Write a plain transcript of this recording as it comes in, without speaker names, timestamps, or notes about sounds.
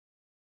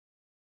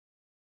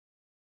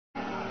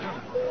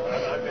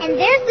And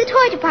there's the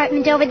toy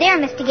department over there,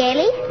 Mr.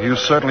 Gailey. You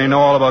certainly know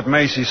all about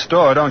Macy's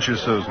store, don't you,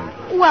 Susan?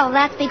 Well,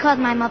 that's because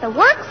my mother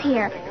works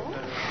here.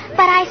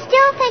 But I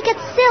still think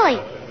it's silly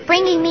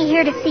bringing me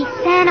here to see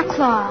Santa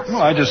Claus.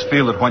 Well, I just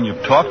feel that when you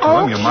talk to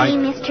him, you might... Okay,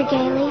 Mr.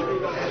 Gailey.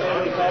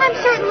 I'm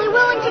certainly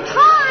willing to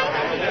try.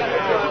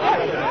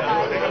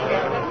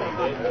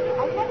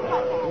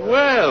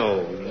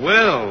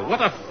 Well,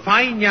 what a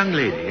fine young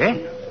lady,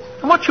 eh?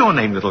 And what's your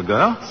name, little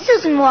girl?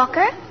 Susan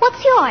Walker.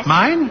 What's yours?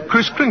 Mine?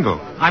 Kris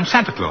Kringle. I'm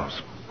Santa Claus.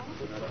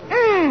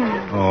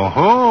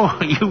 Oh,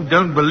 you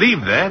don't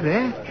believe that,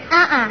 eh?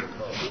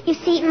 You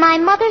see, my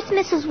mother's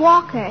Mrs.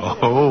 Walker.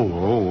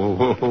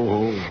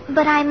 Oh.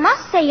 But I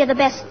must say you're the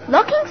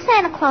best-looking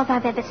Santa Claus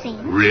I've ever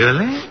seen.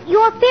 Really?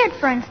 Your beard,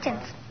 for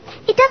instance.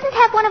 It doesn't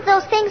have one of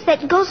those things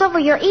that goes over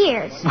your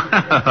ears.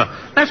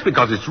 That's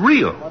because it's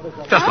real.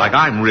 Just like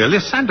I'm really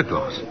Santa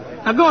Claus.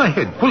 Now go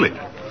ahead, pull it.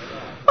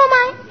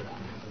 Oh,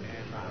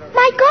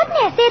 my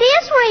goodness, it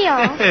is real.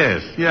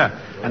 Yes, yeah.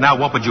 And now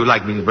what would you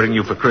like me to bring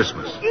you for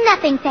Christmas?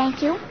 Nothing,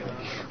 thank you.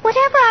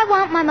 Whatever I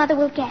want, my mother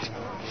will get.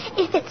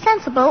 If it's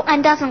sensible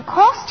and doesn't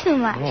cost too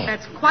much. Oh.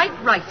 That's quite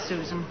right,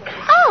 Susan.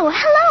 Oh,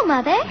 hello,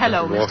 Mother.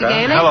 Hello, Mr.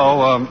 Gailey.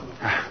 Hello.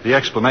 The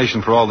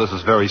explanation for all this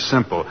is very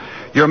simple.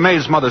 Your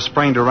maid's mother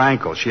sprained her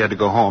ankle. She had to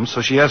go home,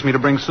 so she asked me to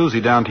bring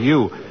Susie down to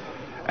you.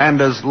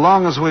 And as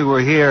long as we were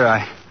here,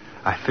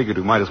 I figured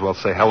we might as well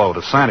say hello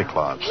to Santa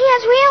Claus. He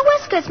has real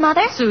whiskers,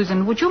 Mother.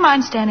 Susan, would you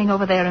mind standing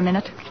over there a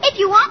minute? If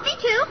you want me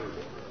to.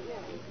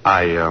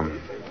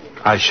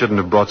 I shouldn't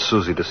have brought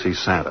Susie to see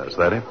Santa. Is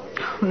that it?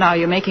 Now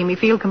you're making me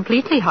feel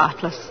completely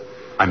heartless.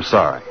 I'm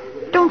sorry.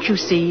 Don't you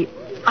see,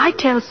 I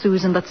tell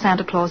Susan that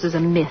Santa Claus is a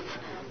myth.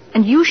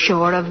 And you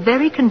show her a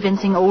very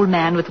convincing old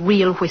man with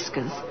real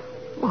whiskers.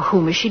 Well,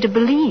 whom is she to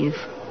believe?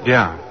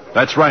 Yeah,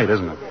 that's right,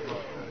 isn't it?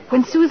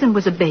 When Susan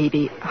was a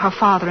baby, her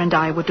father and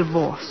I were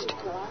divorced.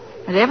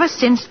 And ever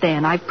since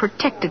then, I've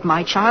protected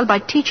my child by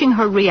teaching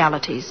her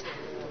realities.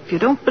 If you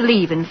don't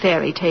believe in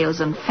fairy tales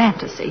and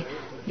fantasy,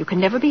 you can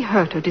never be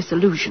hurt or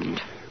disillusioned.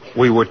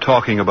 We were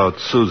talking about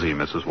Susie,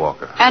 Mrs.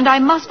 Walker. And I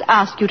must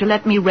ask you to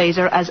let me raise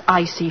her as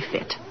I see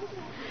fit.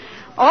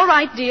 All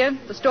right, dear.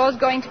 The store's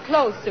going to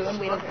close soon.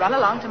 We'll run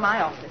along to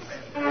my office.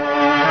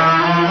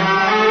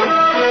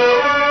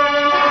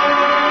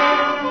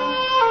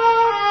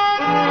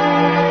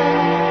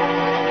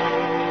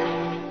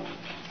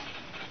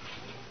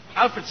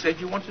 Alfred said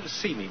you wanted to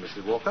see me,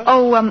 Mrs. Walker.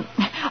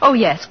 Oh,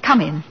 yes.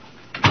 Come in.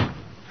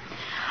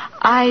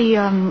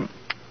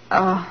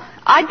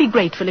 I'd be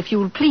grateful if you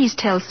would please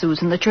tell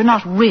Susan that you're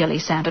not really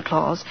Santa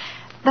Claus,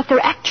 that there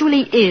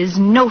actually is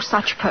no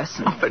such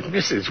person. Oh, but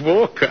Mrs.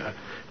 Walker,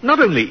 not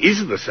only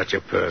is there such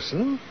a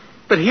person,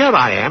 but here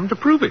I am to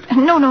prove it.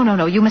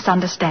 No, you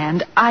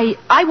misunderstand.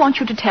 I want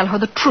you to tell her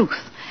the truth.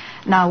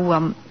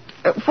 Now,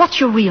 what's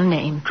your real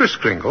name? Kris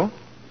Kringle,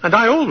 and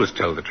I always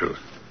tell the truth.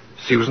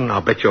 Susan,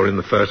 I'll bet you're in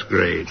the first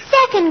grade.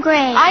 Second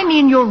grade. I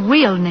mean your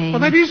real name.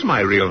 Well, that is my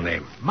real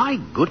name. My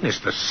goodness,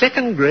 the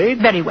second grade?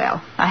 Very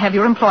well. I have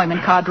your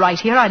employment card right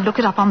here. I'd look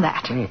it up on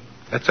that.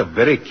 That's a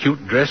very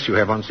cute dress you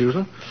have on,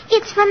 Susan.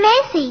 It's from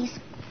Macy's.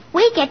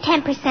 We get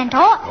 10%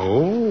 off.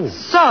 Oh.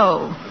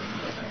 So,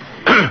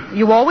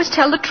 you always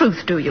tell the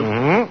truth, do you?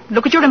 Mm-hmm.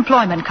 Look at your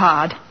employment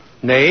card.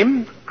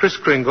 Name, Kris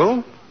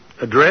Kringle.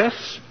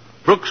 Address,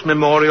 Brooks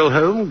Memorial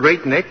Home,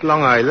 Great Neck,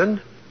 Long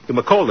Island. You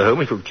may call the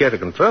home if you'd care to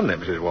confirm that,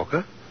 Mrs.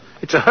 Walker.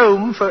 It's a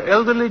home for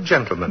elderly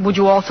gentlemen. Would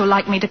you also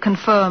like me to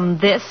confirm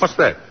this? What's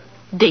that?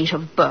 Date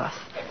of birth.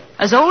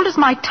 As old as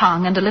my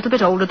tongue and a little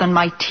bit older than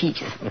my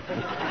teeth.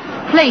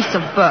 Place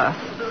of birth.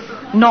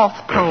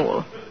 North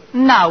Pole.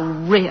 Now,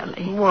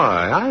 really.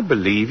 Why, I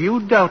believe you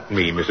doubt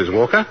me, Mrs.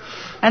 Walker.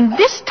 And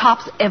this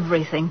tops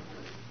everything.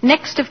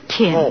 Next of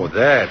kin. Oh,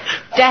 that.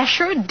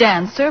 Dasher,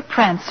 Dancer,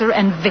 Prancer,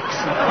 and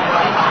Vixen.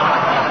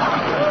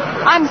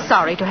 I'm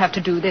sorry to have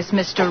to do this,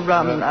 Mr.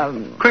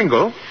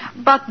 Kringle?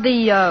 But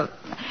the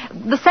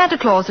Santa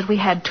Claus that we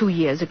had 2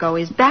 years ago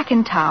is back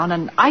in town,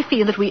 and I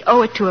feel that we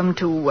owe it to him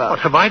to... What,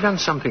 have I done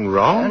something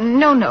wrong?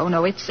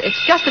 No. It's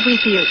just that we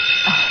feel...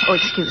 Oh,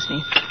 excuse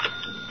me.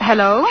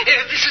 Hello?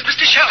 This is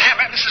Mr.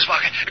 Shellhammer, Mrs.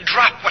 Walker.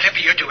 Drop whatever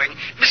you're doing.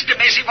 Mr.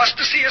 Macy wants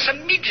to see us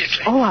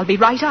immediately. Oh, I'll be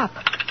right up.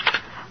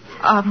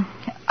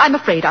 I'm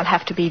afraid I'll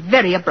have to be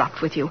very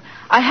abrupt with you.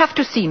 I have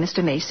to see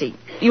Mr. Macy.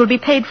 You'll be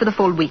paid for the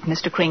full week,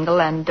 Mr. Kringle,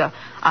 and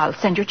I'll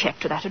send your check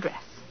to that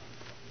address.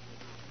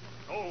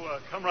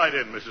 Come right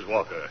in, Mrs.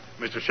 Walker.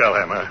 Mr.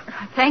 Shellhammer.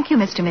 Thank you,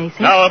 Mr.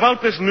 Macy. Now,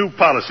 about this new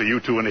policy you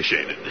two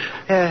initiated.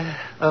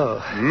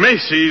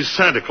 Macy's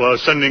Santa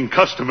Claus sending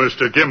customers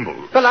to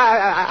Gimbel. Well,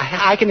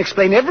 I can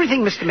explain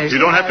everything, Mr. Macy.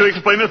 You don't have to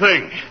explain a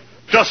thing.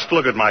 Just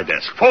look at my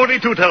desk.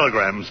 42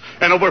 telegrams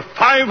and over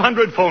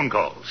 500 phone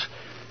calls.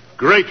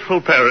 Grateful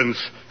parents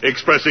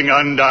expressing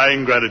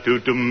undying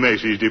gratitude to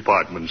Macy's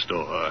department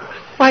store.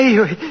 Why,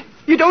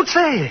 you don't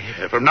say.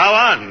 From now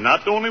on,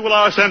 not only will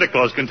our Santa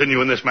Claus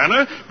continue in this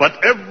manner, but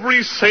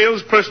every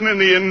salesperson in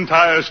the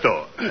entire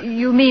store.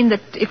 You mean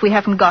that if we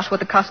haven't got what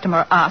the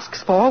customer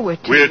asks for, we're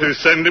to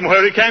send him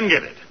where he can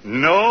get it.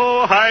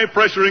 No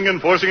high-pressuring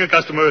and forcing a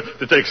customer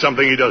to take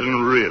something he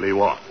doesn't really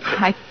want.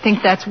 I think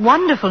that's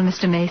wonderful,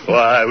 Mr. Macy.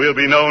 Why, we'll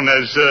be known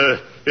as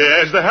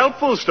the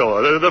helpful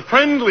store, the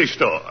friendly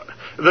store,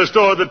 the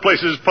store that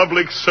places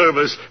public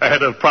service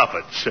ahead of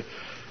profits.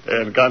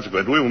 And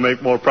consequently, we will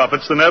make more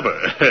profits than ever.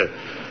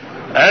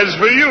 As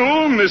for you,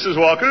 Mrs.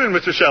 Walker and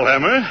Mr.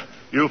 Shellhammer,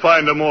 you'll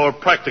find a more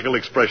practical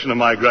expression of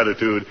my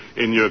gratitude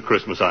in your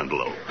Christmas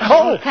envelope.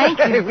 Oh, Thank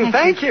you.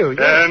 Thank you.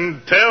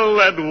 And tell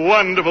that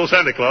wonderful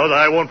Santa Claus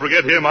I won't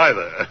forget him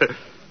either.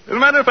 As a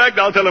matter of fact,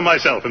 I'll tell him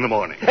myself in the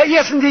morning.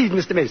 Yes, indeed,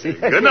 Mr. Macy.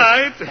 Good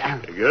night.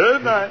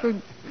 Good night.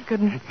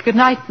 Good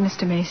night,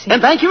 Mr. Macy.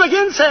 And thank you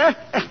again, sir.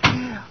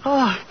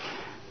 Oh,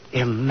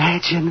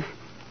 imagine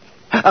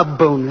a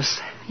bonus.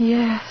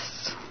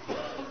 Yes.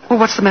 Well,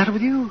 what's the matter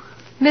with you?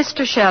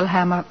 Mr.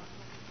 Shellhammer,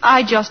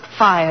 I just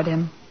fired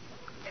him.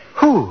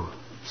 Who?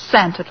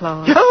 Santa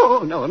Claus.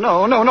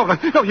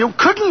 No, you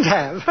couldn't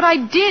have. But I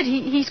did.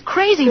 He's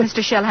crazy, Mr.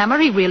 Shellhammer.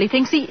 He really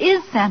thinks he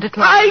is Santa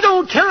Claus. I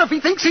don't care if he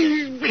thinks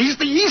he's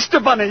the Easter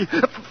Bunny.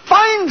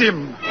 Find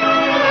him.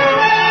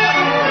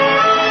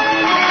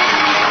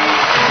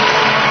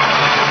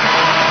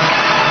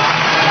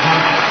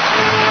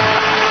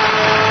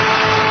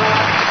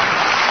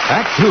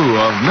 Act 2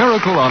 of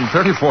Miracle on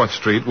 34th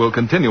Street will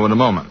continue in a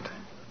moment.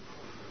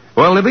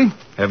 Well, Libby,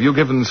 have you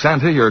given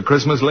Santa your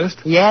Christmas list?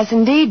 Yes,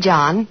 indeed,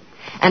 John.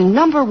 And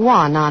number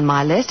 1 on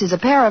my list is a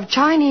pair of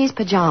Chinese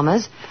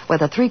pajamas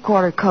with a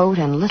 3/4 coat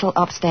and little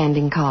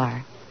upstanding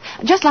collar.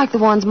 Just like the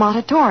ones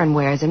Mata Torin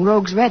wears in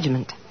Rogue's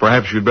Regiment.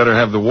 Perhaps you'd better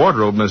have the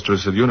wardrobe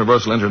mistress at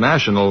Universal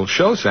International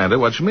show Santa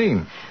what you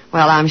mean.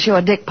 Well, I'm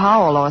sure Dick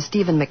Powell or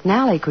Stephen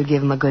McNally could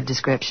give him a good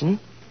description.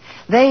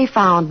 They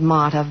found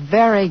Marta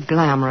very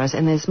glamorous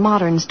in this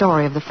modern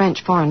story of the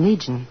French Foreign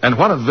Legion. And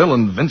what a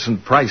villain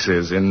Vincent Price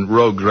is in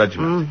Rogue's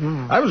Regiment.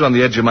 Mm-hmm. I was on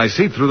the edge of my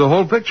seat through the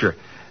whole picture.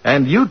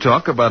 And you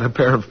talk about a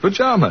pair of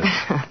pajamas.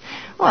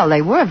 Well,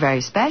 they were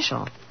very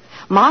special.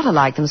 Marta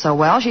liked them so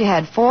well, she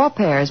had 4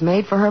 pairs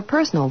made for her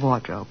personal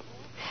wardrobe.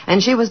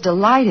 And she was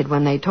delighted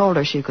when they told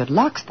her she could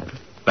lux them.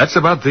 That's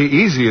about the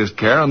easiest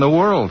care in the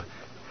world.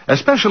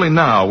 Especially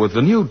now with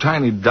the new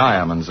tiny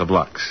diamonds of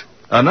Lux.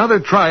 Another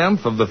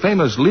triumph of the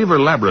famous Lever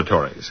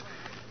Laboratories.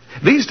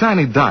 These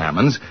tiny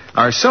diamonds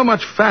are so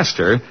much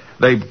faster,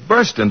 they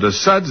burst into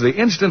suds the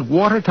instant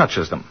water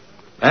touches them.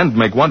 And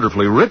make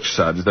wonderfully rich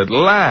suds that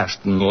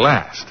last and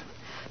last.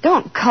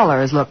 Don't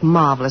colors look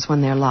marvelous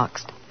when they're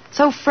luxed?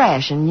 So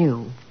fresh and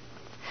new.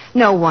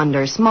 No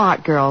wonder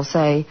smart girls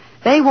say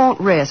they won't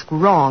risk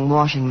wrong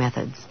washing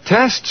methods.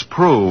 Tests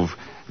prove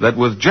that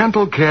with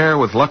gentle care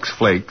with Lux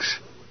Flakes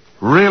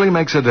really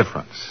makes a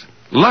difference.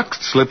 Lux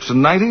slips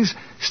and nighties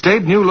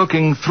stayed new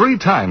looking 3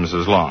 times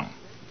as long.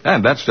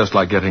 And that's just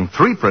like getting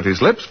 3 pretty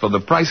slips for the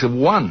price of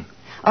 1.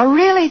 A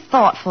really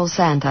thoughtful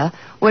Santa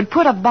would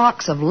put a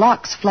box of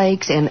Lux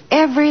Flakes in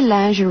every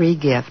lingerie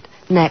gift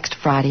next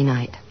Friday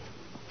night.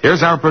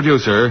 Here's our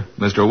producer,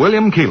 Mr.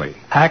 William Keeley.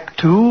 Act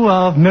 2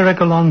 of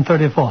Miracle on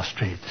 34th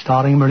Street,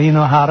 starring Maureen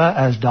O'Hara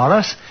as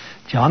Doris,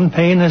 John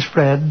Payne as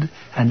Fred,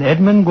 and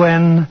Edmund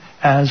Gwen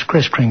as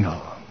Kris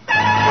Kringle.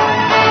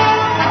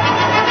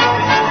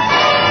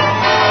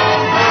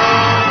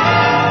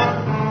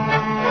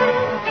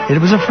 It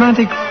was a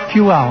frantic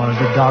few hours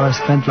that Doris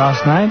spent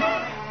last night,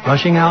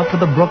 rushing out to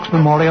the Brooks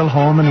Memorial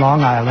Home in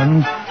Long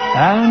Island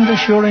and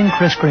assuring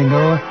Kris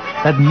Kringle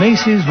that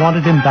Macy's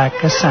wanted him back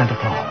as Santa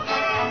Claus.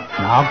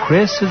 Now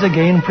Kris is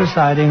again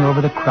presiding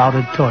over the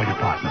crowded toy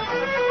department,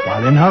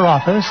 while in her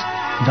office,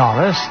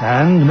 Doris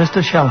and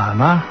Mr.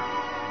 Shellhammer...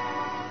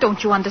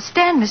 Don't you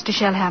understand, Mr.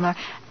 Shellhammer?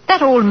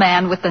 That old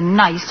man with the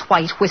nice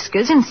white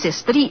whiskers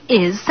insists that he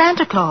is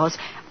Santa Claus.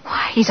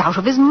 Why, he's out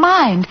of his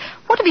mind.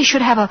 What if he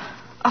should have a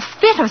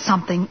fit or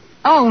something?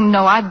 Oh,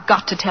 no, I've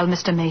got to tell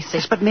Mr. Macy.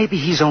 Yes, but maybe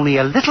he's only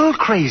a little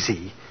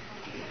crazy.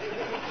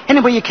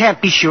 Anyway, you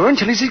can't be sure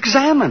until he's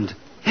examined.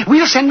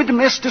 We'll send him to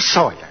Mr.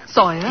 Sawyer.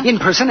 Sawyer? In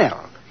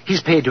personnel.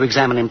 He's paid to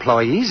examine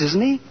employees,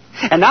 isn't he?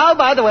 And now,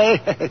 by the way,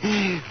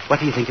 what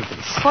do you think of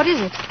this? What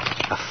is it?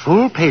 A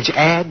full-page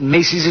ad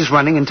Macy's is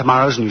running in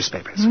tomorrow's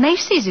newspapers.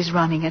 Macy's is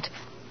running it.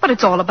 But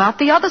it's all about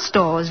the other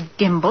stores,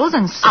 Gimbel's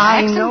and Saks.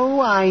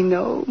 I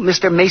know.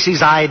 Mr.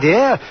 Macy's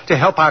idea to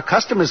help our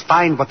customers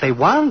find what they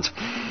want.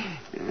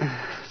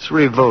 It's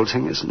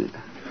revolting, isn't it?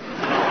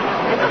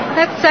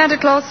 That Santa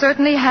Claus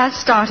certainly has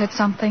started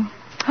something.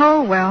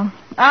 Oh, well,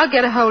 I'll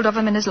get a hold of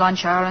him in his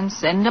lunch hour and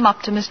send him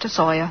up to Mr.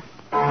 Sawyer.